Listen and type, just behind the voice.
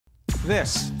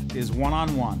This is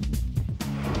One-on-One.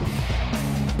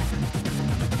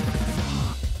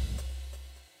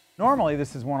 Normally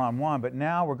this is one-on-one, but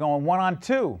now we're going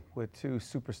one-on-two with two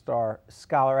superstar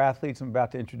scholar athletes I'm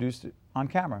about to introduce on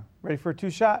camera. Ready for a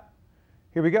two-shot?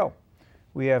 Here we go.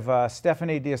 We have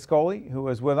Stephanie D'Ascoli, who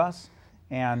is with us,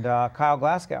 and Kyle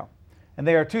Glasgow. And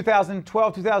they are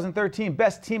 2012-2013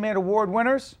 Best Teammate Award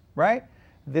winners, right?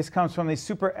 This comes from the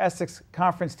Super Essex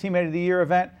Conference Teammate of the Year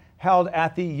event held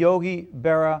at the Yogi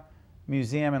Berra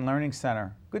Museum and Learning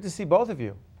Center. Good to see both of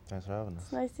you. Thanks for having us.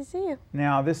 It's nice to see you.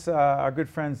 Now, this our good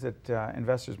friends at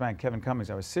Investors Bank, Kevin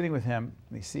Cummings, I was sitting with him,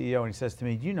 the CEO, and he says to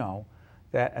me, you know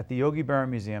that at the Yogi Berra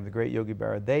Museum, the great Yogi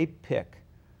Berra, they pick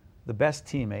the Best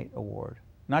Teammate Award.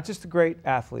 Not just a great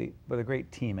athlete, but a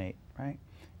great teammate, right?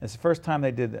 It's the first time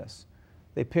they did this.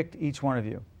 They picked each one of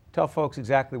you. Tell folks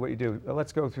exactly what you do.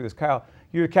 Let's go through this. Kyle,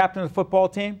 you're the captain of the football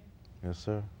team? Yes,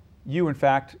 sir. You, in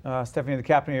fact, Stephanie, the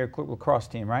captain of your lacrosse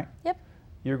team, right? Yep.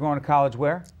 You're going to college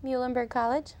where? Muhlenberg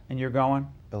College. And you're going?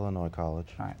 Illinois College.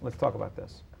 All right, let's talk about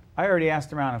this. I already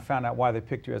asked around and found out why they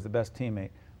picked you as the best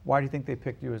teammate. Why do you think they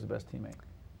picked you as the best teammate?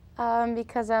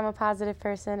 Because I'm a positive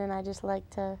person and I just like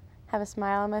to have a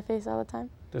smile on my face all the time.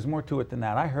 There's more to it than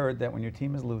that. I heard that when your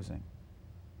team is losing,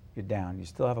 you're down. You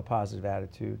still have a positive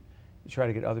attitude. You try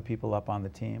to get other people up on the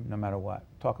team no matter what.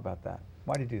 Talk about that.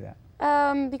 Why do you do that?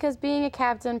 Because being a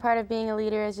captain, part of being a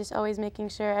leader is just always making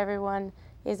sure everyone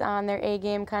is on their A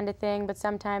game kind of thing, but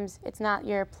sometimes it's not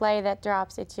your play that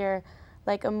drops, it's your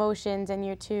emotions, and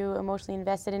you're too emotionally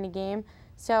invested in a game.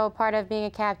 So part of being a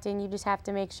captain, you just have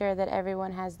to make sure that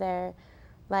everyone has their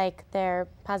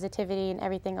positivity and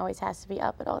everything always has to be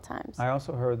up at all times. I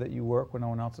also heard that you work when no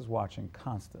one else is watching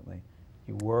constantly.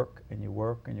 You work and you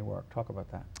work and you work. Talk about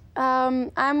that.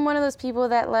 I'm one of those people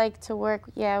that like to work,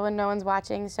 when no one's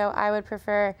watching, so I would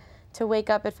prefer to wake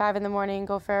up at 5 in the morning and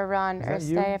go for a run or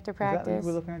stay after practice. Is that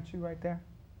we're looking at you right there?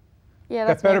 Yeah,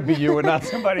 that's that better me. be you and not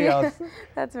somebody else.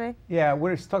 That's me. Yeah,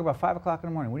 we're talking about 5 o'clock in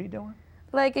the morning. What are you doing?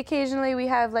 Occasionally we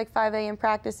have 5 a.m.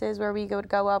 practices where we would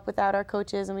go up without our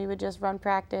coaches and we would just run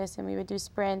practice and we would do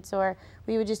sprints, or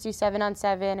we would just do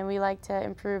 7-on-7, and we like to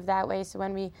improve that way. So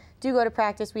when we do go to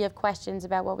practice, we have questions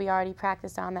about what we already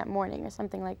practiced on that morning or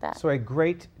something like that. So a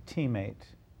great teammate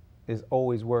is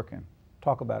always working.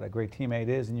 Talk about it. A great teammate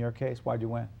is, in your case, why'd you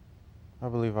win? I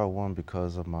believe I won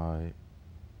because of my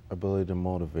ability to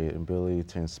motivate, ability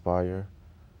to inspire.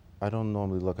 I don't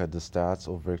normally look at the stats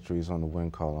or victories on the win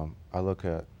column. I look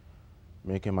at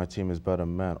making my team as better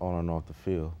men on and off the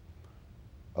field.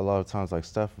 A lot of times, like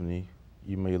Stephanie,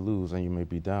 you may lose and you may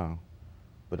be down,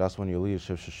 but that's when your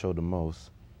leadership should show the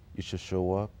most. You should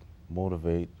show up,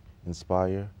 motivate,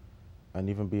 inspire, and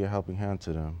even be a helping hand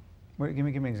to them. Wait, give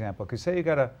me an example. Because say you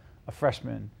got a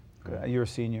freshman, you're a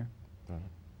senior,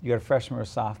 you got a freshman or a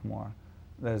sophomore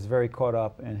that is very caught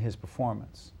up in his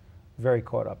performance, very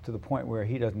caught up to the point where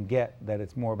he doesn't get that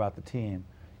it's more about the team.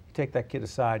 You take that kid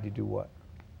aside, you do what?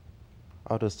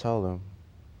 I'll just tell him,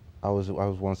 I was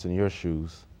once in your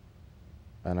shoes,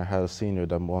 and I had a senior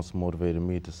that once motivated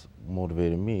me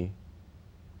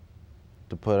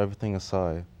to put everything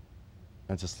aside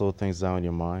and to slow things down in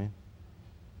your mind,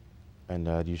 and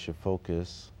that you should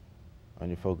focus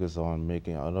on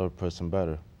making another person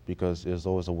better, because there's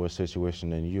always a worse situation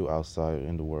than you outside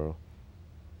in the world.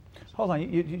 Hold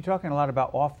on, you're talking a lot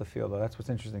about off the field, though. That's what's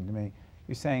interesting to me.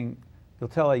 You're saying you'll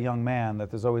tell a young man that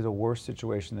there's always a worse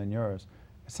situation than yours.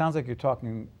 It sounds like you're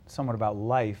talking somewhat about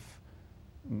life,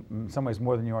 in some ways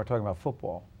more than you are talking about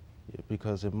football. Yeah,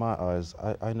 because in my eyes,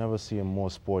 I never see a more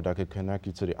sport that could connect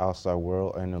you to the outside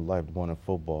world and in life more than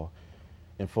football.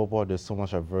 In football, there's so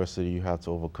much adversity you have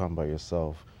to overcome by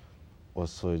yourself, or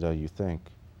so that you think.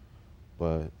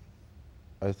 But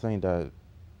I think that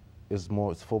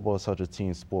football is such a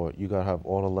team sport. You gotta have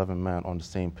all 11 men on the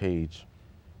same page.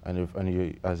 And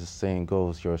as the saying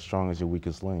goes, you're as strong as your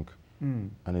weakest link.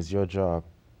 And it's your job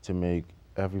to make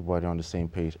everybody on the same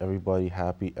page, everybody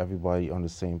happy, everybody on the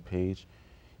same page.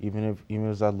 Even if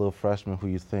it's that little freshman who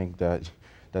you think that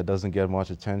doesn't get much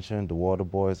attention, the water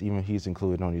boys, even he's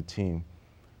included on your team.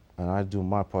 And I do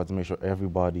my part to make sure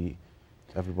everybody's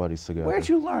together. Where did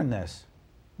you learn this?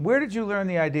 Where did you learn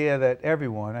the idea that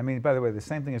everyone, I mean, by the way, the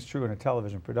same thing is true in a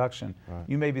television production. Right.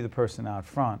 You may be the person out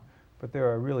front, but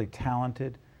there are really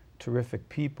talented, terrific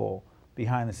people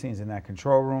behind the scenes in that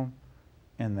control room,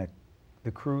 and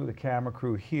the crew, the camera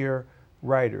crew here,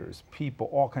 writers, people,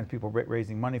 all kinds of people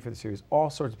raising money for the series, all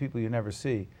sorts of people you never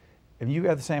see. And you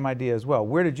have the same idea as well.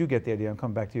 Where did you get the idea? I'm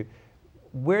coming back to you.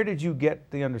 Where did you get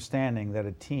the understanding that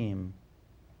a team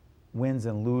wins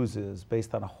and loses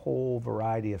based on a whole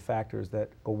variety of factors that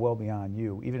go well beyond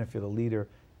you, even if you're the leader,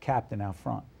 captain out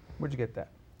front? Where'd you get that?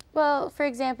 Well, for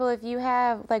example, if you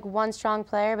have like one strong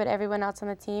player, but everyone else on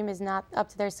the team is not up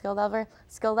to their skill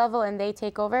level, and they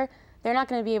take over, they're not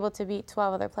going to be able to beat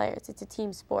 12 other players. It's a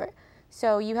team sport.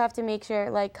 So you have to make sure,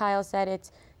 like Kyle said,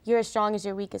 you're as strong as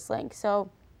your weakest link. So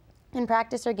in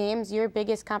practice or games, your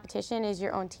biggest competition is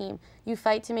your own team. You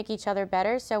fight to make each other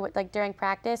better. So like during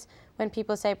practice, when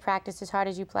people say practice as hard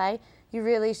as you play, you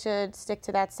really should stick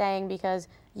to that saying, because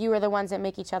you are the ones that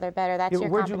make each other better. That's your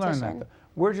competition. Where'd you learn that?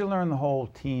 Where'd you learn the whole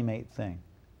teammate thing?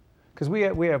 Because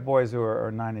we have boys who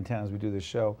are 9 and 10 as we do this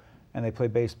show, and they play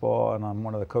baseball, and I'm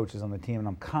one of the coaches on the team, and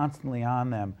I'm constantly on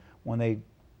them when they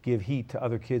give heat to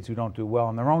other kids who don't do well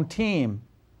on their own team.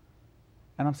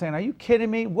 And I'm saying, are you kidding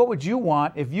me? What would you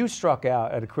want if you struck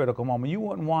out at a critical moment? You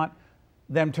wouldn't want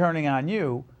them turning on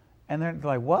you. And they're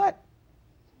like, what?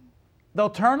 They'll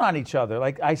turn on each other.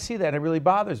 Like, I see that, and it really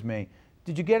bothers me.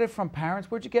 Did you get it from parents?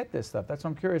 Where'd you get this stuff? That's what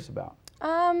I'm curious about.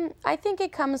 I think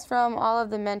it comes from all of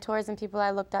the mentors and people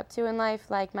I looked up to in life,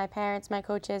 like my parents, my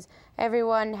coaches.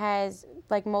 Everyone has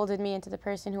like molded me into the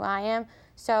person who I am.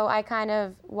 So I kind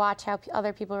of watch how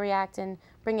other people react and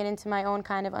bring it into my own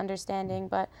kind of understanding.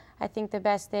 But I think the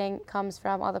best thing comes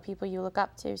from all the people you look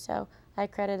up to. So I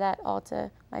credit that all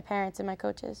to my parents and my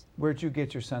coaches. Where'd you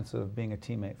get your sense of being a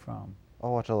teammate from? I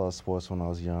watched a lot of sports when I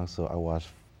was young, so I watched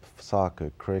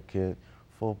soccer, cricket,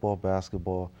 football,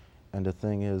 basketball. And the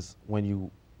thing is, when you,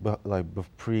 like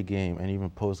pre-game and even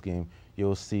post-game,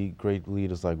 you'll see great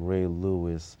leaders like Ray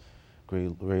Lewis,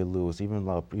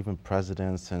 even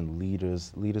presidents and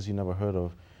leaders you never heard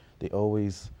of. They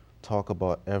always talk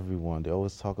about everyone. They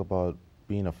always talk about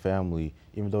being a family,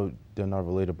 even though they're not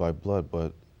related by blood.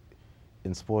 But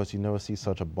in sports, you never see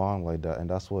such a bond like that, and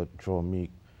that's what drew me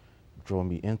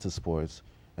into sports.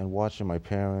 And watching my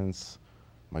parents,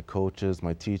 my coaches,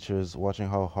 my teachers, watching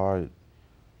how hard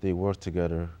they work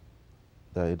together,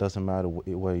 that it doesn't matter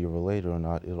whether you're related or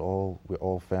not, we're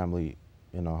all family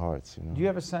in our hearts. You know? Do you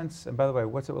have a sense, and by the way,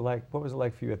 what was it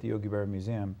like for you at the Yogi Berra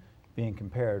Museum being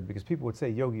compared? Because people would say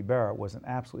Yogi Berra was an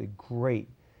absolutely great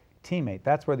teammate.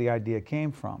 That's where the idea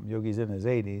came from. Yogi's in his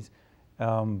 80s,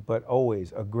 but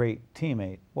always a great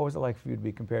teammate. What was it like for you to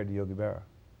be compared to Yogi Berra?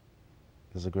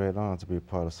 It's a great honor to be a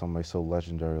part of somebody so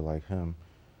legendary like him.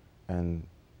 And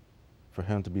for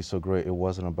him to be so great, it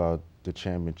wasn't about the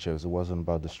championships. It wasn't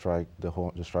about the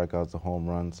strikeouts, the home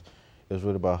runs. It was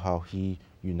really about how he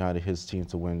united his team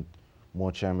to win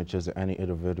more championships than any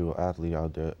individual athlete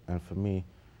out there. And for me,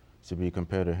 to be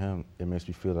compared to him, it makes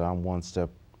me feel that I'm one step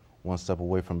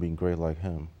away from being great like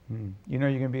him. You know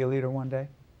you're going to be a leader one day?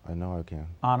 I know I can.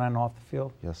 On and off the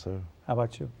field? Yes, sir. How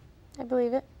about you? I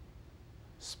believe it.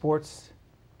 Sports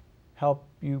help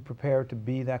you prepare to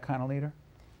be that kind of leader?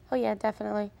 Oh yeah,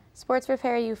 definitely. Sports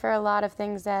prepare you for a lot of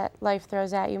things that life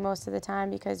throws at you most of the time,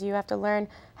 because you have to learn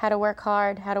how to work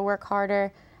hard, how to work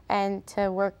harder, and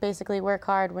to basically work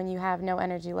hard when you have no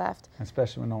energy left.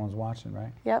 Especially when no one's watching,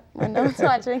 right? Yep, when no one's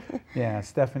watching. Yeah,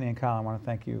 Stephanie and Kyle, I want to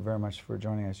thank you very much for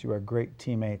joining us. You are great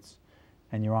teammates,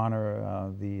 and you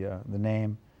honor the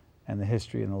name and the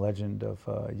history and the legend of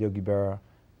Yogi Berra.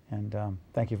 And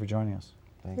thank you for joining us.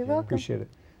 Thank You're you. welcome. Appreciate it.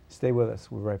 Stay with us.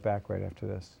 We'll be right back right after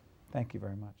this. Thank you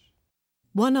very much.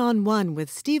 One-on-One with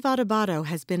Steve Adubato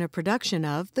has been a production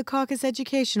of the Caucus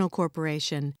Educational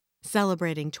Corporation,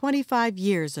 celebrating 25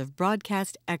 years of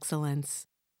broadcast excellence.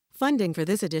 Funding for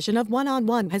this edition of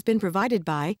One-on-One has been provided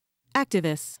by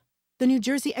Activists, the New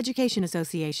Jersey Education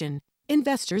Association,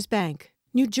 Investors Bank,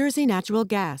 New Jersey Natural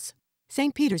Gas,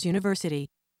 St. Peter's University,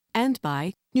 and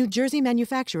by New Jersey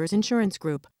Manufacturers Insurance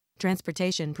Group.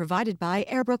 Transportation provided by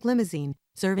Airbrook Limousine,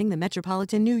 serving the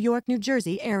metropolitan New York, New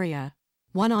Jersey area.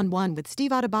 One-on-One with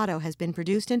Steve Adubato has been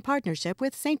produced in partnership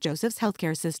with St. Joseph's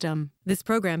Healthcare System. This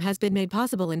program has been made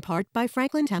possible in part by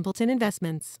Franklin Templeton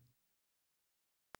Investments.